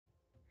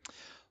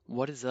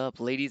What is up,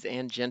 ladies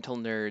and gentle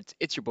nerds?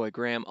 It's your boy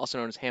Graham, also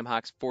known as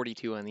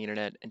HamHawks42 on the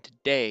internet, and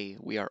today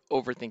we are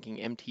overthinking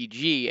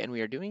MTG, and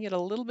we are doing it a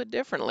little bit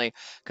differently,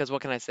 because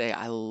what can I say?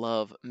 I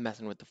love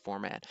messing with the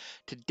format.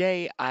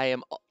 Today, I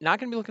am not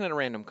going to be looking at a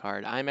random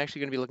card. I'm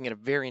actually going to be looking at a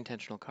very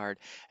intentional card,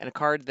 and a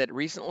card that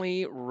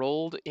recently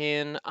rolled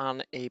in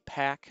on a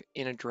pack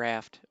in a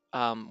draft,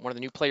 one of the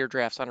new player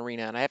drafts on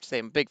Arena, and I have to say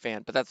I'm a big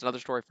fan, but that's another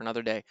story for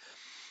another day.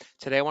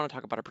 Today, I want to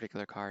talk about a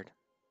particular card.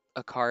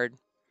 A card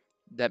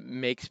that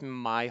makes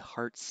my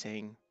heart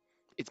sing.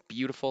 It's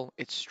beautiful,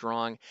 it's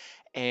strong,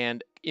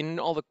 and in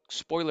all the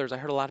spoilers, I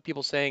heard a lot of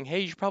people saying,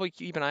 "Hey, you should probably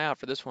keep an eye out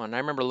for this one." And I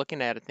remember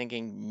looking at it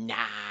thinking,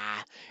 "Nah,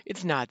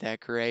 it's not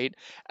that great."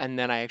 And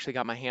then I actually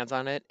got my hands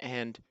on it,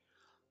 and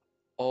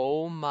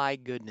oh my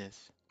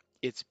goodness,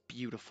 it's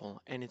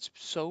beautiful. And it's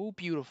so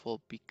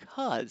beautiful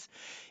because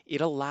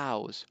it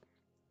allows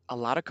a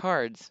lot of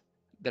cards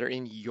that are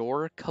in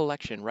your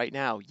collection right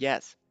now.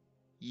 Yes,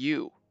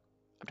 you.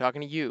 I'm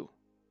talking to you,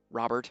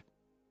 Robert.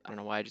 I don't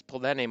know why I just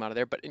pulled that name out of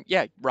there, but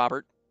yeah,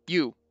 Robert,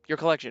 your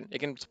collection, it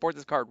can support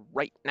this card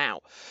right now,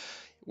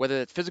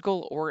 whether it's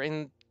physical or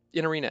in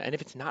arena. And if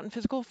it's not in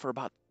physical, for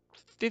about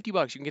 50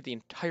 bucks, you can get the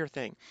entire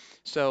thing.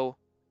 So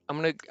I'm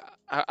gonna,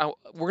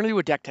 we're gonna do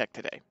a deck tech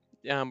today.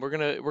 We're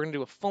gonna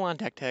do a full on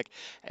deck tech,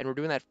 and we're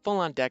doing that full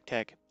on deck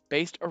tech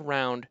based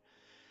around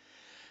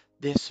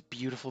this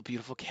beautiful,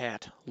 beautiful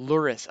cat,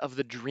 Lurrus of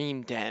the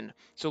Dream Den.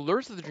 So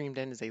Lurrus of the Dream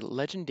Den is a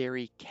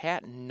legendary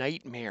cat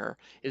nightmare.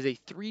 It is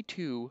a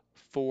 3/2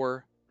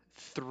 for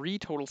 3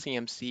 total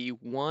CMC,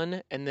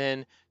 1 and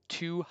then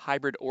 2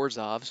 hybrid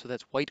Orzhov, so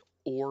that's white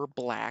or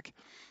black.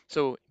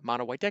 So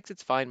mono white decks,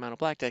 it's fine. Mono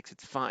black decks,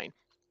 it's fine.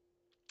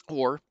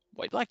 Or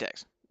white black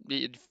decks.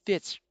 It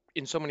fits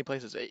in so many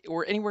places,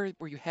 or anywhere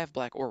where you have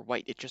black or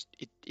white. It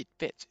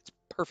fits. It's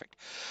perfect.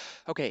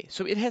 Okay,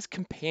 so it has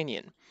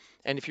Companion.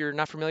 And if you're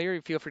not familiar,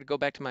 feel free to go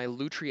back to my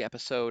Lutri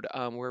episode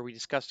where we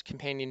discussed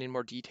Companion in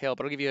more detail,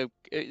 but I'll give you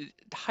a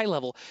high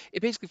level.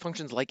 It basically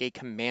functions like a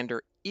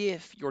commander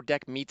if your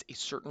deck meets a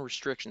certain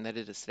restriction that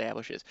it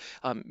establishes,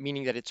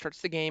 meaning that it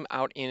starts the game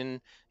out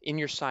in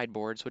your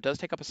sideboard, so it does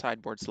take up a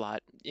sideboard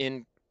slot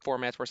in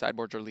formats where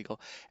sideboards are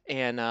legal,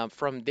 and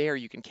from there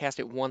you can cast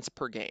it once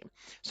per game.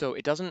 So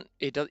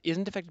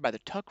isn't affected by the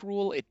tuck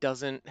rule. It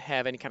doesn't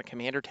have any kind of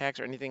commander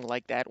tax or anything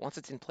like that. Once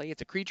it's in play,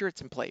 it's a creature,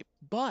 it's in play.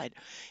 But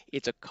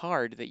it's a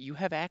card that you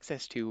have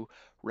access to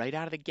right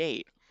out of the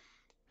gate.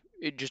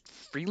 It just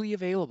freely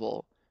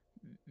available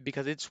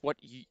because it's what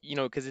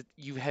because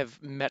you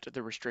have met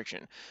the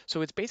restriction.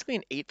 So it's basically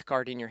an eighth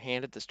card in your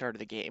hand at the start of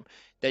the game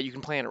that you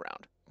can plan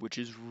around, which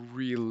is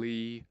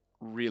really,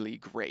 really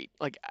great.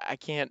 Like I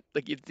can't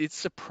like it's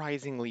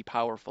surprisingly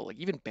powerful. Like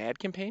even bad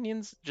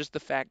companions, just the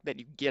fact that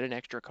you get an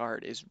extra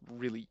card is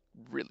really,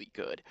 really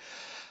good.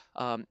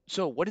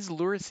 So what is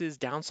Lurrus's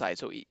downside?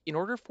 So in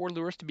order for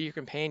Lurrus to be your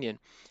companion,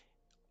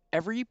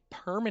 every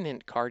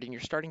permanent card in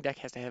your starting deck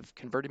has to have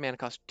converted mana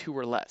cost 2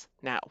 or less.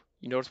 Now,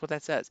 you notice what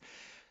that says.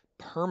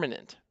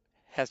 Permanent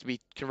has to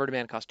be converted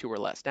mana cost 2 or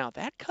less. Now,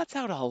 that cuts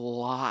out a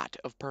lot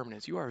of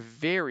permanents. You are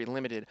very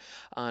limited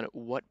on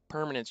what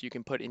permanents you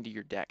can put into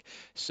your deck.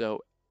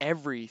 So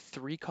every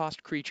 3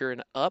 cost creature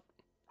and up,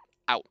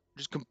 out.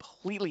 Just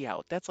completely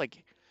out. That's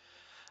like,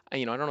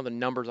 I don't know the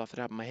numbers off the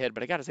top of my head,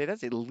 but I gotta say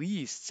that's at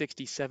least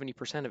 60,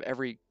 70% of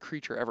every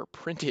creature ever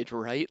printed,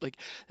 right? Like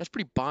that's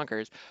pretty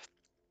bonkers.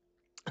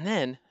 And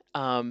then,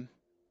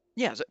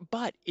 yeah,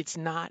 but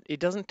it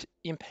doesn't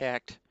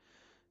impact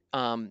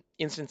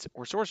instants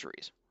or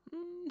sorceries.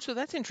 So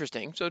that's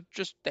interesting. So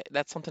just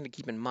that's something to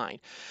keep in mind.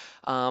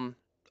 Um,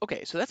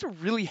 okay, so that's a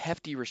really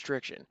hefty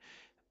restriction.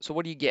 So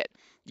what do you get?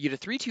 You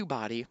get a 3/2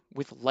 body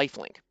with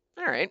lifelink.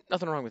 All right,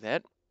 nothing wrong with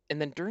that. And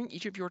then during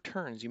each of your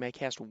turns, you may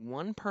cast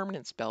one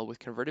permanent spell with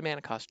converted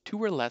mana cost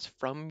 2 or less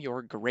from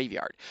your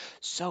graveyard.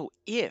 So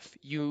if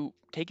you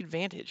take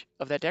advantage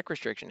of that deck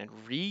restriction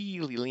and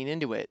really lean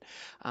into it,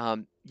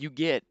 you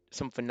get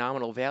some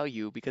phenomenal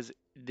value because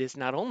this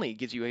not only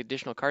gives you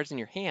additional cards in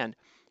your hand,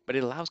 but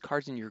it allows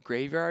cards in your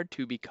graveyard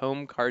to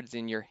become cards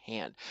in your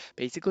hand.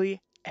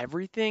 Basically,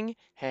 everything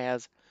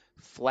has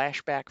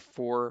flashback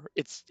for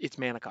its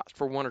mana cost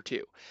for 1 or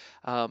 2.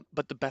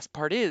 But the best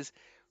part is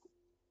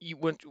you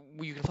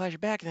can flash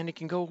it back and then it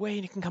can go away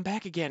and it can come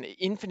back again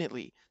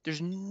infinitely. There's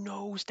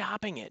no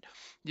stopping it.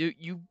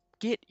 You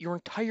get your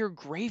entire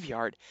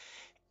graveyard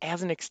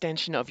as an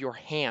extension of your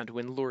hand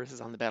when Lurrus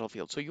is on the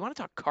battlefield. So you want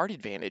to talk card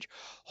advantage?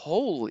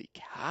 Holy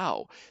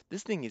cow,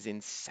 this thing is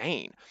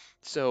insane.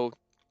 So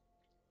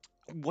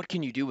what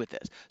can you do with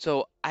this?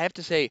 So I have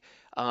to say,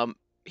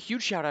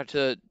 huge shout out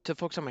to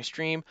folks on my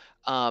stream,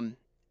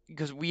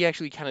 because we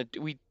actually kind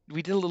of we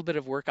did a little bit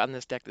of work on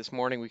this deck this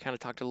morning. We kind of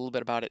talked a little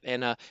bit about it,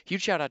 and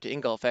huge shout out to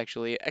Ingulf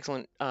actually,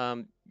 excellent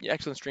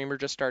streamer,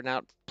 just starting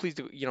out. Please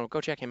do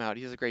go check him out.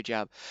 He does a great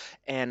job,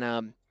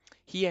 and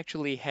he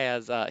actually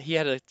he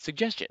had a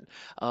suggestion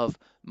of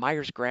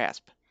Myers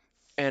Grasp.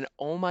 And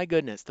oh my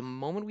goodness, the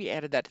moment we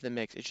added that to the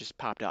mix, it just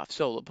popped off.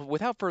 So, but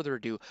without further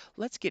ado,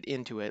 let's get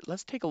into it.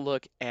 Let's take a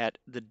look at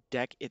the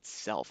deck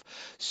itself.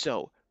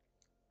 So,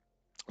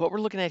 what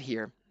we're looking at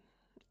here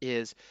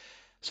is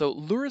so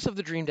Lurrus of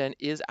the Dream Den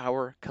is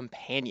our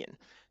companion.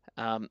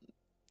 Um,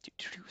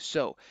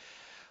 so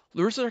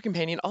Lurrus is our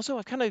companion. Also,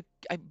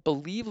 I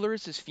believe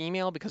Lurrus is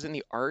female because in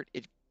the art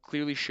it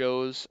clearly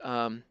shows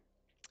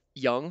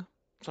young.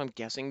 So I'm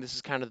guessing this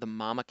is kind of the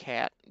mama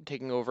cat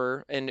taking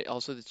over, and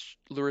also the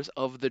Lurrus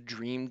of the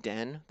Dream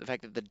Den. The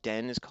fact that the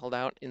den is called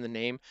out in the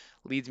name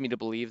leads me to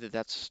believe that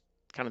that's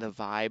kind of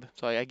the vibe.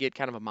 So I get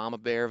kind of a mama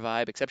bear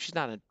vibe, except she's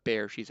not a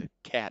bear, she's a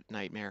cat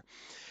nightmare.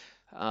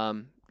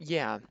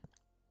 Yeah,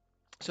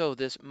 so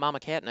this Mama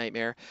Cat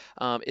Nightmare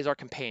is our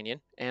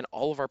companion, and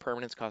all of our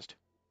permanents cost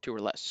two or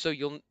less. So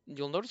you'll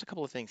notice a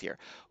couple of things here.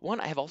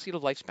 One, I have All Seed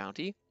of Life's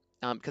Bounty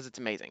because it's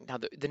amazing. Now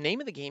the name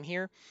of the game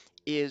here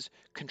is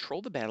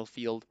control the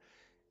battlefield,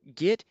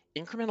 get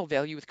incremental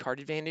value with card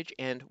advantage,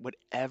 and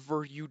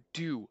whatever you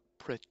do,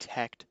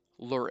 protect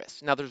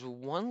Lurrus. Now there's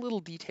one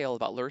little detail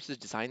about Lurrus's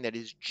design that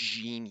is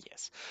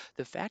genius.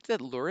 The fact that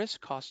Lurrus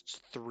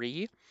costs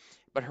three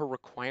but her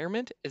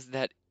requirement is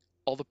that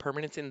all the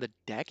permanents in the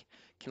deck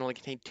can only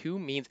contain two,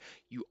 means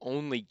you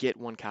only get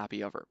one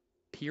copy of her.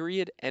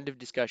 Period. End of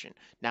discussion.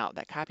 Now,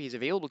 that copy is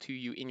available to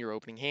you in your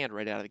opening hand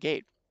right out of the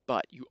gate,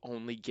 but you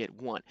only get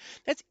one.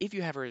 That's if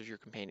you have her as your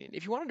companion.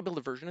 If you wanted to build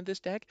a version of this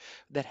deck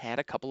that had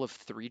a couple of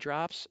three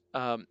drops,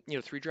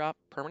 3 drop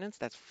permanents,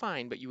 that's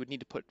fine, but you would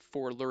need to put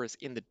four Lurrus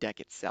in the deck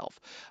itself,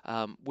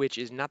 which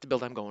is not the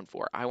build I'm going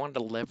for. I wanted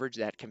to leverage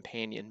that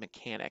companion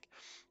mechanic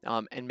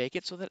and make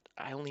it so that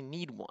I only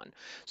need one.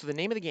 So the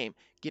name of the game,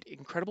 get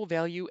incredible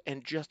value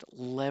and just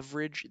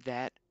leverage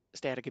that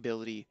static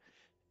ability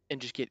and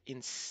just get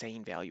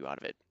insane value out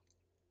of it.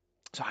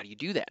 So how do you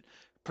do that?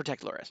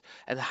 Protect Lurrus.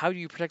 And how do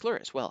you protect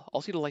Lurrus? Well,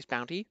 All-Seed Life's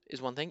Bounty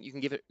is one thing. You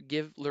can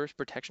give Lurrus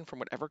protection from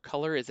whatever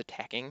color is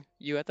attacking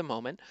you at the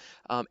moment.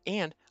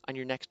 And on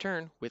your next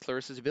turn, with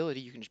Lurrus's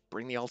ability, you can just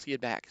bring the All-Seed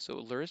back. So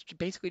Lurrus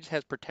basically just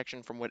has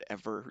protection from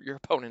whatever your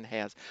opponent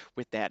has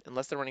with that,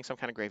 unless they're running some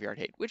kind of graveyard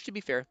hate, which to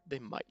be fair, they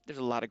might. There's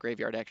a lot of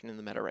graveyard action in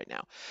the meta right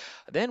now.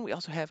 Then we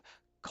also have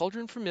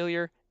Cauldron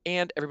Familiar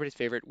and everybody's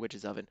favorite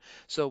Witch's Oven.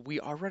 So we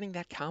are running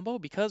that combo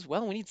because,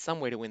 well, we need some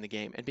way to win the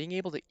game. And being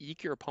able to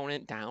eke your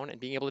opponent down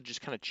and being able to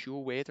just kind of chew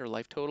away at their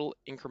life total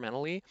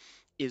incrementally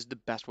is the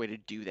best way to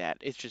do that.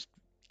 It's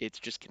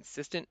just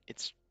consistent.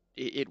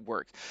 It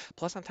works.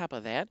 Plus, on top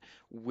of that,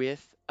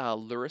 with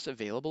Lurrus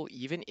available,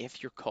 even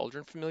if your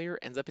Cauldron Familiar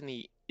ends up in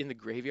the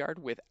graveyard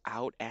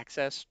without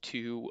access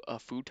to a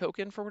food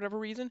token for whatever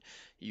reason,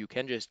 you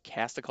can just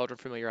cast the Cauldron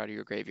Familiar out of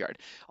your graveyard.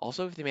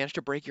 Also, if they manage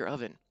to break your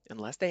oven,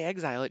 unless they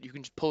exile it, you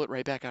can just pull it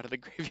right back out of the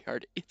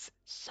graveyard. It's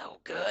so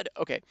good.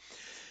 Okay,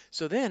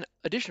 so then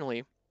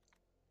additionally,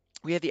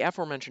 we have the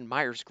aforementioned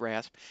Myers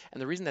Grasp,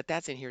 and the reason that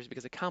that's in here is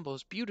because it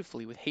combos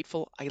beautifully with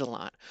Hateful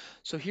Eidolon.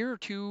 So here are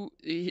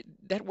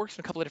that works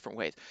in a couple of different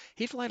ways.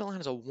 Hateful Eidolon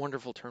is a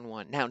wonderful turn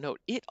one. Now note,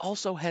 it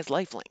also has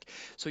lifelink.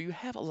 So you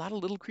have a lot of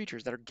little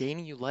creatures that are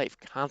gaining you life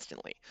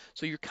constantly.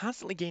 So you're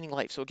constantly gaining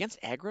life. So against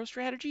aggro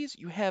strategies,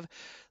 you have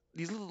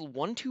these little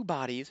 1/2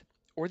 bodies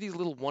or these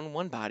little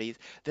 1/1 bodies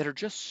that are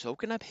just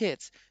soaking up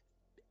hits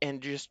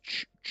and just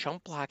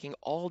chump blocking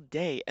all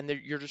day, and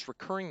you're just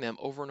recurring them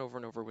over and over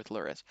and over with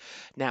Lurrus.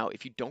 Now,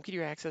 if you don't get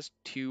your access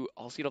to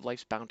All Seed of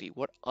Life's Bounty,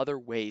 what other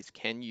ways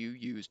can you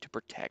use to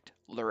protect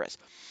Lurrus?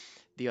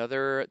 The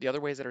other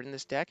ways that are in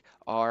this deck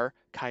are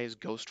Kaya's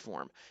Ghost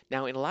Form.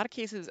 Now, in a lot of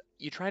cases,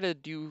 you try to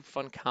do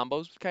fun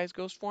combos with Kaya's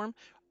Ghost Form.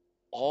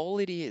 All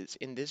it is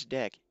in this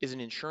deck is an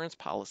insurance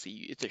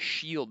policy. It's a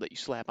shield that you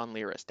slap on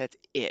Lurrus. That's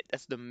it.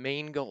 That's the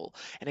main goal.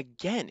 And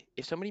again,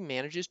 if somebody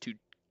manages to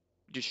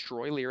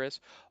destroy Lurrus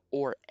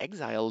or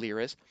exile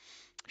Lurrus,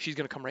 she's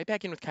going to come right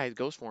back in with Kai's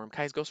Ghost Form.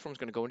 Kai's Ghost Form is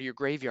going to go into your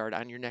graveyard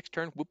on your next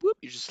turn. Whoop whoop,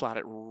 you just slot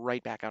it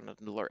right back out into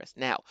Lurrus.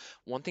 Now,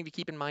 one thing to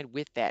keep in mind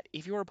with that,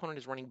 if your opponent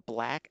is running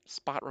black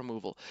spot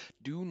removal,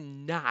 do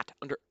not,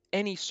 under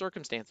any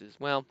circumstances,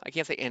 well, I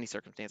can't say any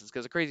circumstances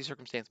because a crazy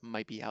circumstance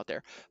might be out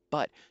there,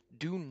 but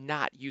do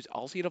not use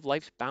All Seed of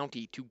Life's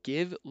Bounty to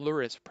give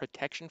Lurrus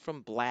protection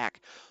from black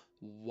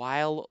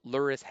while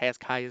Lurrus has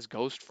Kaya's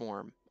Ghost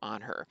Form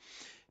on her,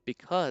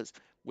 because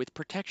with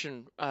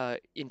protection,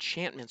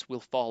 enchantments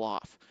will fall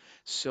off.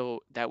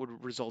 So that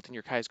would result in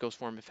your Kai's Ghost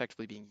Form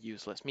effectively being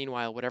useless.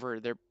 Meanwhile, whatever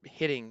they're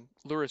hitting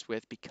Lurrus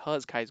with,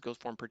 because Kai's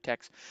Ghost Form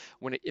protects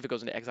if it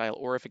goes into exile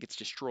or if it gets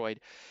destroyed,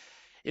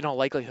 in all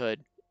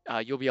likelihood,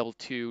 you'll be able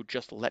to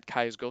just let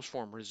Kai's Ghost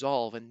Form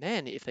resolve, and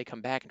then if they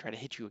come back and try to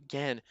hit you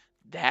again,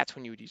 that's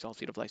when you would use All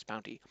Seed of Life's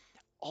Bounty.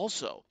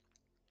 Also,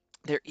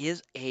 there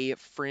is a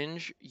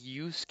fringe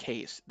use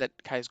case that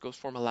Kai's Ghost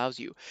Form allows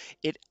you.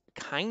 It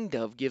kind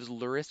of gives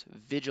Lurrus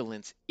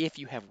vigilance if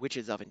you have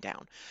Witch's Oven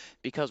down.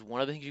 Because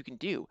one of the things you can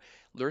do,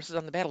 Lurrus is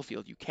on the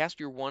battlefield. You cast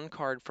your one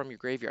card from your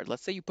graveyard.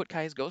 Let's say you put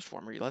Kai's Ghost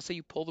Form, or let's say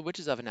you pull the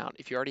Witch's Oven out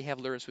if you already have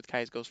Lurrus with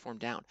Kai's Ghost Form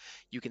down.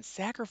 You can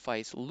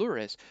sacrifice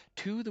Lurrus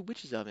to the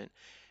Witch's Oven.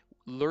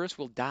 Lurrus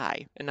will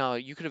die. And now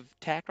you could have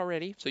attacked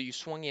already, so you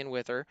swung in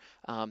with her.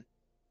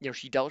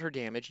 She dealt her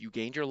damage. You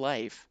gained your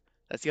life.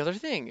 That's the other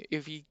thing.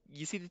 If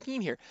you see the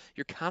theme here,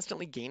 you're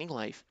constantly gaining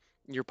life.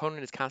 Your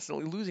opponent is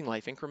constantly losing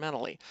life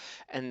incrementally.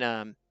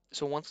 And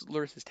so once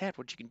Lurrus is tapped,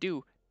 what you can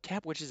do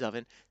tap Witch's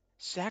Oven,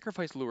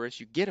 sacrifice Lurrus,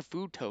 you get a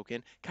food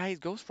token, Kai's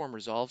Ghost Form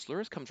resolves,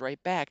 Lurrus comes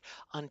right back,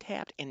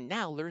 untapped, and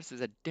now Lurrus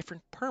is a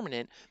different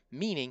permanent,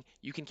 meaning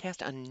you can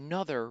cast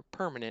another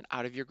permanent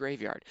out of your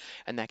graveyard.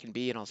 And that can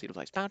be an All Seed of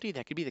Life's Bounty,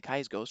 that could be the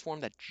Kai's Ghost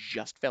Form that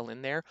just fell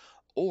in there,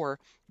 or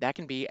that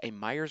can be a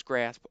Mire's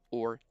Grasp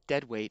or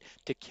Deadweight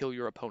to kill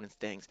your opponent's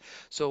things.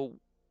 So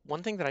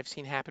one thing that I've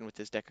seen happen with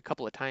this deck a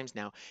couple of times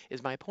now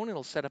is my opponent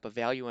will set up a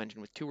value engine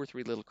with two or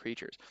three little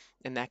creatures,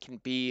 and that can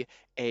be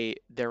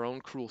their own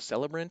Cruel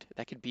Celebrant,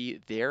 that could be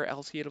their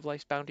Alseid of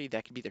Life's Bounty,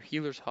 that could be their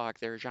Healer's Hawk,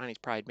 their Ajani's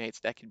Pride Mates,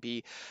 that could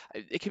be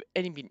it could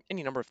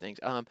any number of things.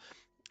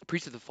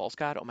 Priest of the False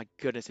God, oh my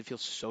goodness, it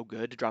feels so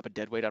good to drop a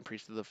deadweight on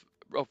Priest of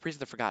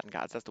the Forgotten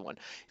Gods, that's the one.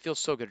 It feels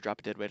so good to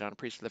drop a deadweight on a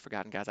Priest of the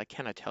Forgotten Gods. I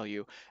cannot tell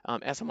you.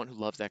 As someone who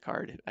loves that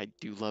card, I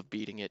do love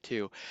beating it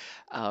too.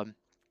 Um,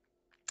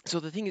 so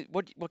the thing is,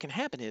 what can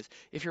happen is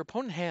if your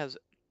opponent has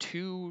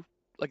two,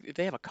 like if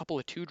they have a couple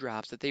of two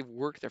drops that they've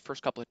worked their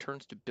first couple of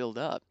turns to build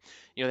up,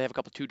 they have a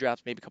couple two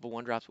drops, maybe a couple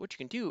one drops. What you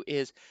can do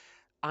is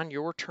on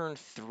your turn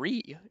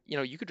three,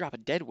 you could drop a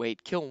dead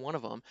weight, kill one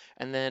of them,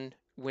 and then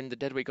when the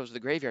dead weight goes to the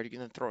graveyard, you can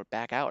then throw it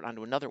back out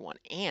onto another one.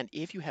 And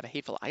if you have a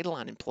Hateful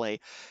Eidolon in play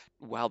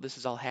while this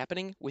is all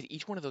happening, with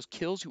each one of those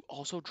kills, you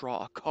also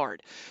draw a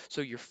card.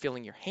 So you're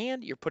filling your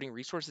hand, you're putting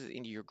resources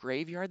into your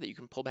graveyard that you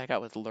can pull back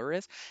out with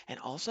Lurrus, and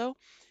also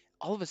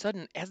all of a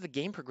sudden, as the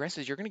game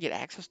progresses, you're going to get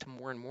access to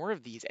more and more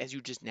of these as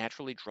you just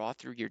naturally draw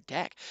through your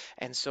deck.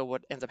 And so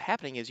what ends up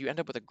happening is you end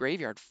up with a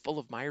graveyard full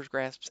of Mire's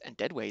Grasps and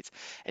Deadweights.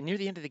 And near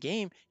the end of the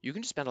game, you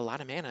can just spend a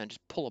lot of mana and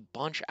just pull a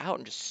bunch out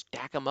and just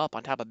stack them up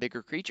on top of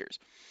bigger creatures.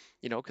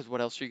 Because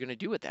what else are you going to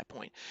do at that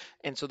point?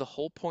 And so the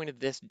whole point of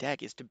this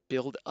deck is to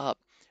build up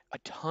a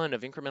ton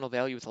of incremental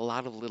value with a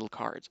lot of little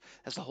cards.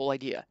 That's the whole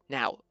idea.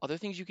 Now, other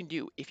things you can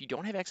do if you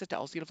don't have access to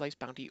Alseid of Life's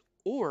Bounty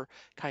or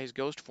Kaya's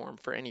Ghost Form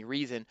for any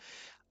reason,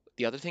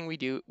 the other thing we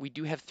do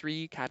have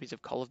three copies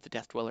of Call of the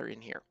Death Dweller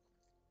in here.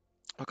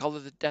 What Call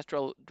of the Death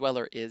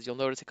Dweller is, you'll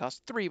notice it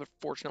costs three, but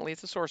fortunately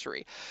it's a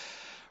sorcery.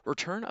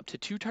 Return up to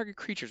two target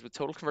creatures with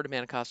total converted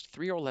mana cost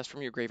three or less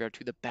from your graveyard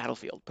to the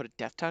battlefield. Put a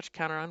Death Touch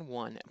counter on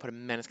one and put a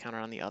Menace counter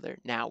on the other.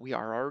 Now, we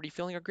are already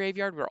filling our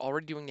graveyard. We're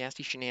already doing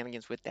nasty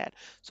shenanigans with that,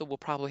 so we'll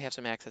probably have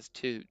some access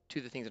to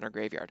the things in our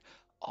graveyard.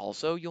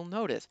 Also, you'll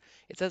notice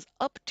it says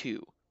up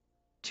to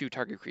two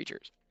target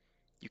creatures.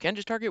 You can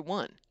just target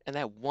one, and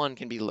that one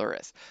can be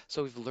Lurrus.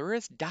 So if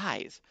Lurrus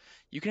dies,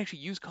 you can actually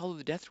use Call of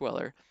the Death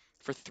Dweller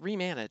for 3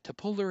 mana to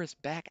pull Lurrus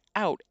back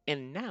out.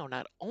 And now,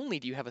 not only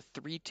do you have a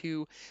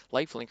 3/2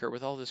 lifelinker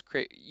with all this,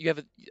 you have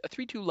a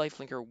 3/2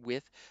 lifelinker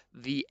with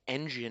the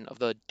engine of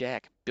the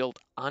deck built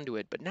onto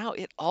it, but now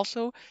it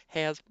also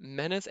has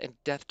Menace and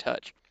Death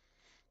Touch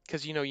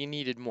because you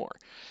needed more.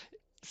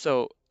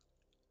 So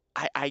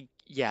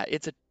yeah,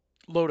 it's a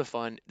load of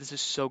fun. This is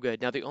so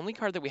good. Now, the only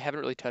card that we haven't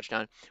really touched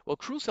on, well,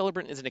 Cruel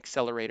Celebrant is an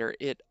accelerator.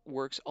 It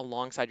works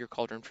alongside your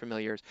Cauldron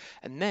Familiars.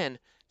 And then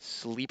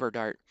Sleeper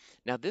Dart.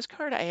 Now, this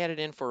card I added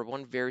in for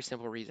one very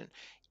simple reason.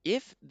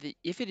 If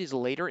it is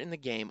later in the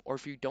game, or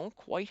if you don't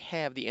quite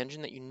have the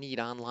engine that you need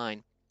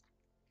online,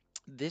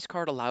 this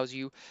card allows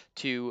you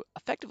to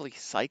effectively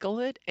cycle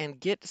it and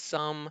get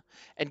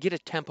a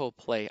tempo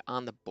play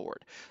on the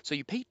board. So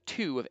you pay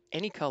two of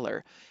any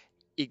color,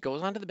 it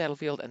goes onto the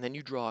battlefield, and then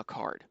you draw a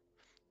card.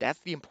 That's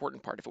the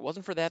important part. If it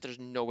wasn't for that, there's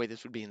no way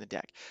this would be in the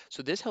deck.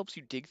 So this helps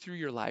you dig through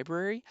your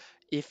library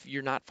if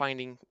you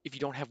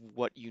don't have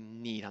what you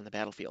need on the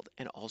battlefield.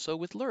 And also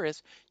with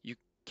Lurrus, you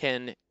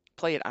can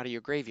play it out of your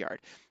graveyard.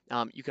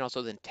 You can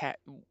also then tap,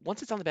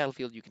 once it's on the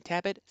battlefield, you can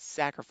tap it,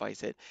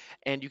 sacrifice it,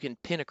 and you can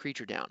pin a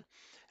creature down.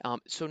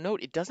 So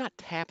note, it does not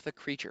tap the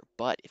creature,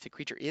 but if the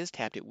creature is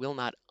tapped, it will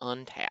not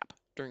untap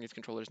during its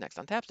controller's next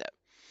untap step.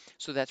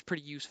 So that's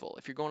pretty useful.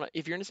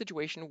 If you're in a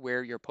situation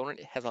where your opponent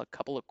has a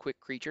couple of quick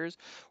creatures,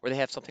 or they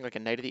have something like a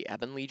Knight of the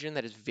Ebon Legion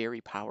that is very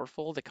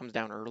powerful that comes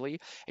down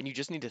early, and you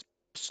just need to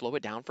slow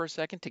it down for a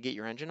second to get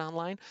your engine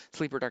online,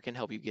 Sleeper Dart can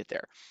help you get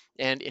there,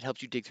 and it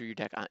helps you dig through your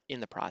deck in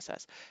the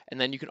process. And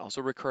then you can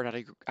also recur it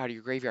out of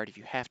your graveyard if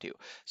you have to.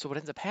 So what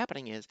ends up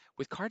happening is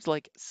with cards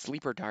like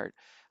Sleeper Dart,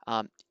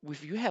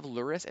 if you have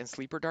Lurrus and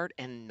Sleeper Dart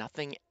and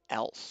nothing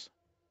else,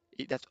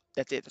 that's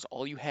it. That's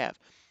all you have.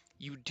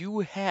 You do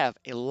have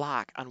a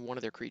lock on one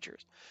of their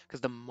creatures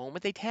because the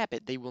moment they tap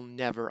it, they will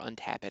never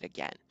untap it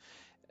again.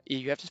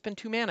 You have to spend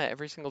 2 mana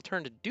every single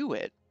turn to do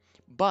it,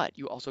 but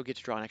you also get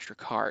to draw an extra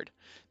card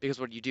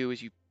because what you do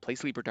is you play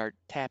Sleeper Dart,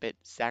 tap it,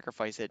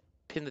 sacrifice it,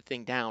 pin the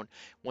thing down.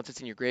 Once it's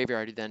in your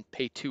graveyard, you then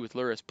pay two with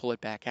Lurrus, pull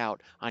it back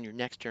out. On your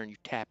next turn, you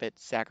tap it,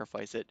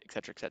 sacrifice it,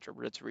 etc., etc.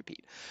 Rinse and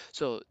repeat.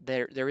 So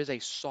there is a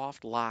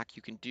soft lock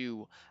you can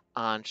do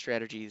on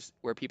strategies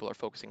where people are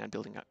focusing on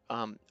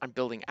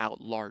building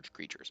out large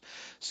creatures.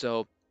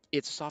 So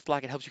it's a soft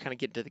lock. It helps you kind of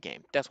get into the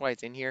game. That's why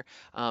it's in here.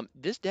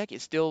 This deck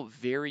is still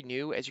very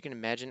new, as you can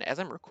imagine. As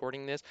I'm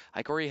recording this,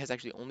 Ikoria has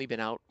actually only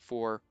been out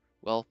for,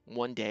 well,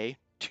 one day.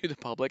 to the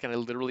public, and I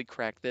literally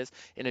cracked this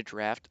in a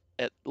draft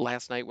at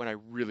last night when I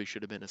really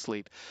should have been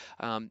asleep.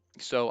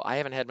 So I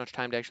haven't had much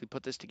time to actually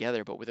put this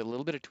together, but with a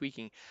little bit of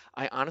tweaking,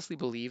 I honestly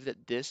believe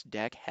that this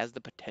deck has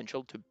the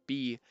potential to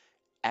be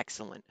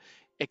excellent.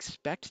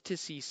 Expect to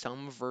see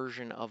some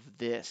version of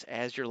this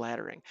as you're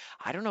laddering.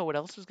 I don't know what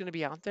else is going to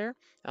be out there.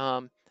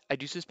 Um, I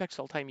do suspect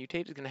Sultai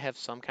Mutate is going to have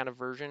some kind of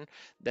version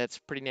that's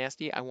pretty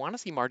nasty. I want to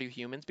see Mardu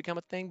humans become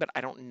a thing, but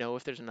I don't know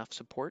if there's enough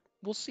support.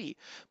 We'll see.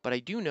 But I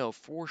do know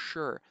for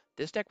sure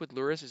this deck with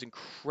Lurrus is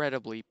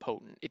incredibly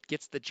potent. It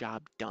gets the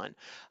job done.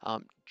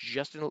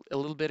 Just a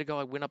little bit ago,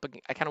 I went up.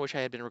 I kind of wish I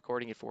had been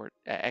recording it for it.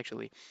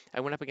 Actually, I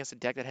went up against a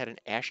deck that had an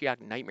Ashiok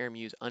Nightmare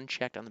Muse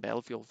unchecked on the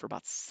battlefield for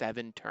about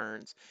 7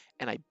 turns,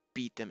 and I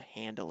beat them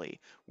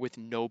handily with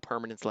no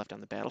permanents left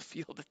on the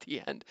battlefield at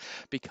the end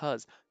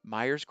because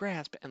Myers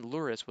Grasp and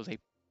Lurrus was a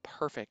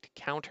perfect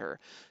counter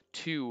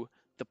to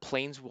the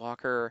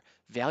Planeswalker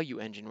value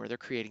engine where they're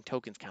creating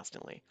tokens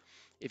constantly.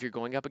 If you're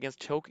going up against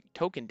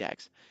token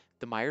decks,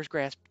 the Myers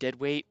Grasp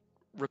deadweight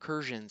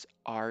recursions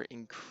are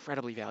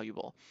incredibly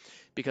valuable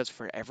because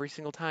for every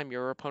single time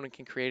your opponent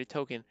can create a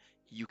token,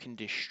 you can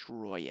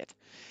destroy it.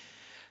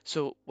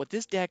 So what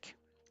this deck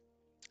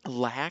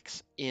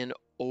lacks in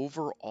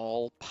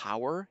overall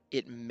power,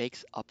 it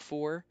makes up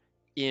for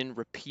in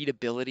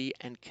repeatability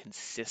and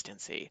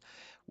consistency.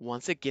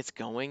 Once it gets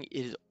going,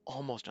 it is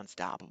almost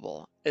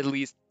unstoppable. At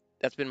least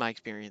that's been my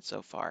experience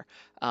so far.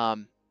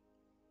 Um,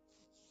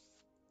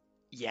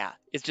 yeah,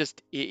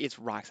 it's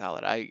rock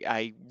solid.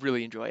 I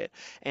really enjoy it,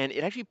 and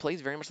it actually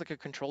plays very much like a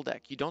control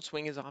deck. You don't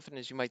swing as often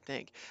as you might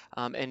think,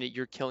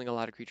 you're killing a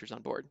lot of creatures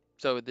on board.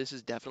 So this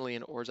is definitely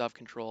an Orzhov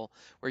control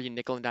where you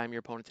nickel and dime your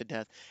opponent to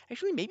death.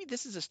 Actually, maybe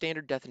this is a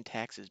standard death and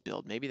taxes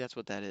build. Maybe that's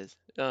what that is.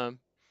 I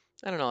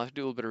don't know. I have to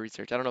do a little bit of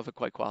research. I don't know if it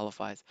quite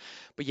qualifies,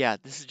 but yeah,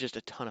 this is just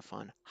a ton of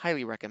fun.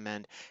 Highly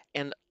recommend.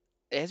 And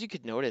as you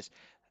could notice,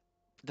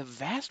 the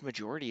vast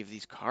majority of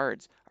these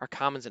cards are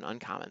commons and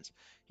uncommons.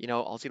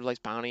 Alseid Life's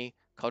Bounty,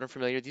 Cauldron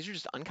Familiar, these are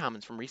just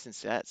uncommons from recent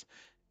sets.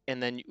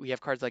 And then we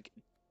have cards like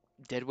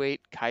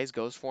Deadweight, Kai's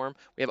Ghost Form.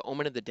 We have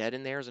Omen of the Dead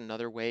in there as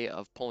another way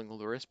of pulling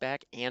Lurrus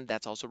back, and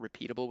that's also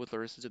repeatable with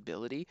Lurrus's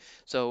ability.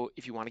 So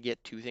if you want to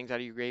get 2 things out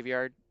of your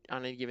graveyard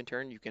on any given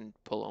turn, you can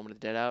pull Omen of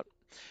the Dead out.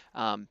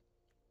 Um,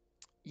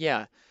 yeah.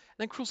 And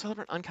then Cruel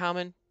Celebrant,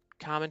 uncommon,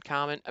 common,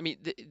 common. I mean,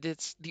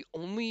 that's the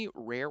only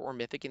rare or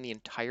mythic in the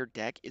entire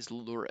deck is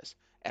Lurrus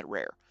at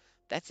rare.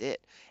 That's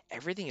it.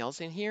 Everything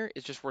else in here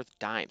is just worth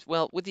dimes.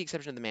 Well, with the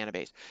exception of the mana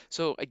base.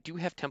 So I do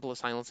have Temple of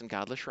Silence and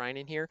Godless Shrine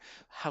in here.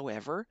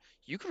 However,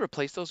 you could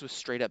replace those with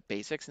straight up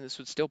basics, and this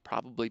would still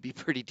probably be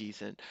pretty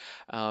decent.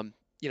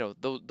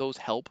 Those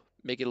help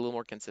make it a little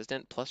more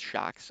consistent. Plus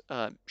shocks,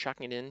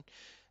 shocking in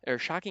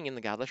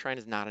the Godless Shrine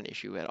is not an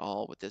issue at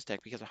all with this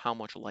deck because of how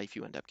much life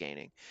you end up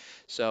gaining.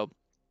 So,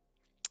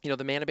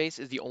 the mana base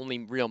is the only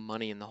real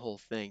money in the whole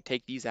thing.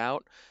 Take these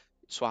out,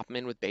 swap them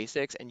in with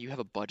basics, and you have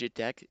a budget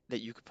deck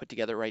that you could put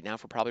together right now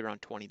for probably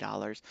around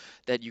 $20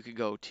 that you could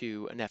go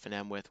to an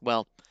FNM with.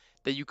 Well,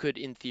 that you could,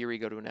 in theory,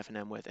 go to an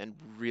FNM with and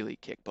really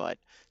kick butt.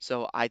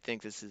 So I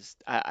think this is,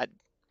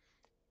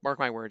 mark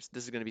my words,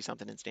 this is going to be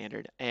something in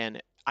standard.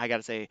 And I got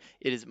to say,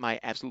 it is my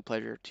absolute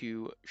pleasure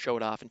to show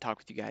it off and talk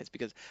with you guys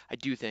because I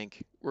do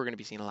think we're going to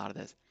be seeing a lot of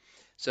this.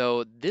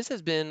 So this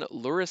has been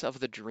Lurrus of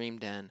the Dream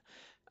Den.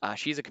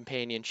 She's a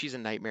companion. She's a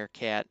nightmare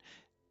cat.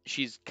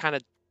 She's kind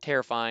of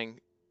terrifying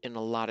in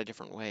a lot of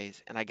different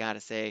ways. And I got to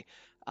say,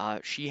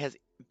 she has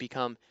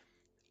become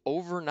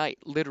overnight,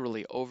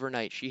 literally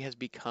overnight, she has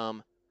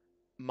become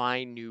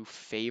my new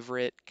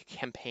favorite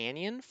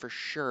companion for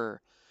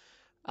sure.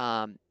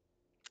 Um,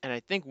 and I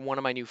think one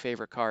of my new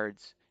favorite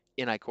cards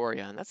in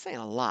Ikoria, and that's saying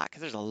a lot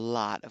because there's a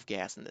lot of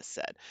gas in this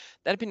set.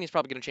 That opinion is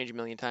probably going to change a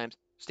million times.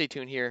 Stay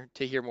tuned here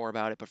to hear more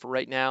about it. But for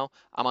right now,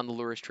 I'm on the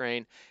Lurus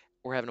train.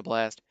 We're having a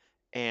blast,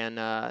 and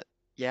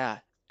yeah,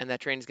 and that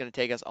train is going to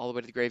take us all the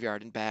way to the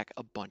graveyard and back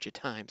a bunch of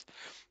times.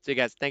 So, you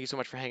guys, thank you so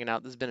much for hanging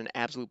out. This has been an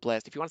absolute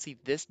blast. If you want to see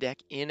this deck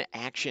in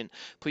action,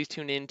 please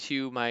tune in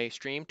to my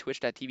stream,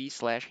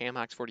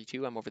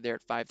 twitch.tv/hamhocks42. I'm over there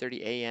at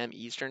 5:30 a.m.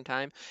 Eastern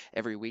Time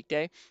every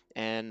weekday.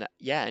 And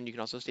yeah, and you can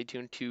also stay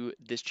tuned to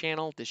this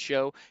channel, this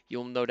show.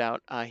 You'll no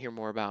doubt hear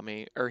more about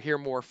me or hear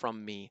more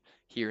from me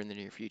here in the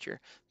near future.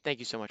 Thank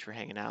you so much for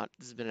hanging out.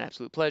 This has been an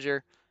absolute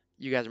pleasure.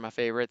 You guys are my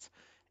favorites,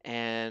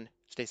 and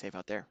stay safe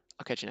out there.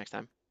 I'll catch you next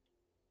time.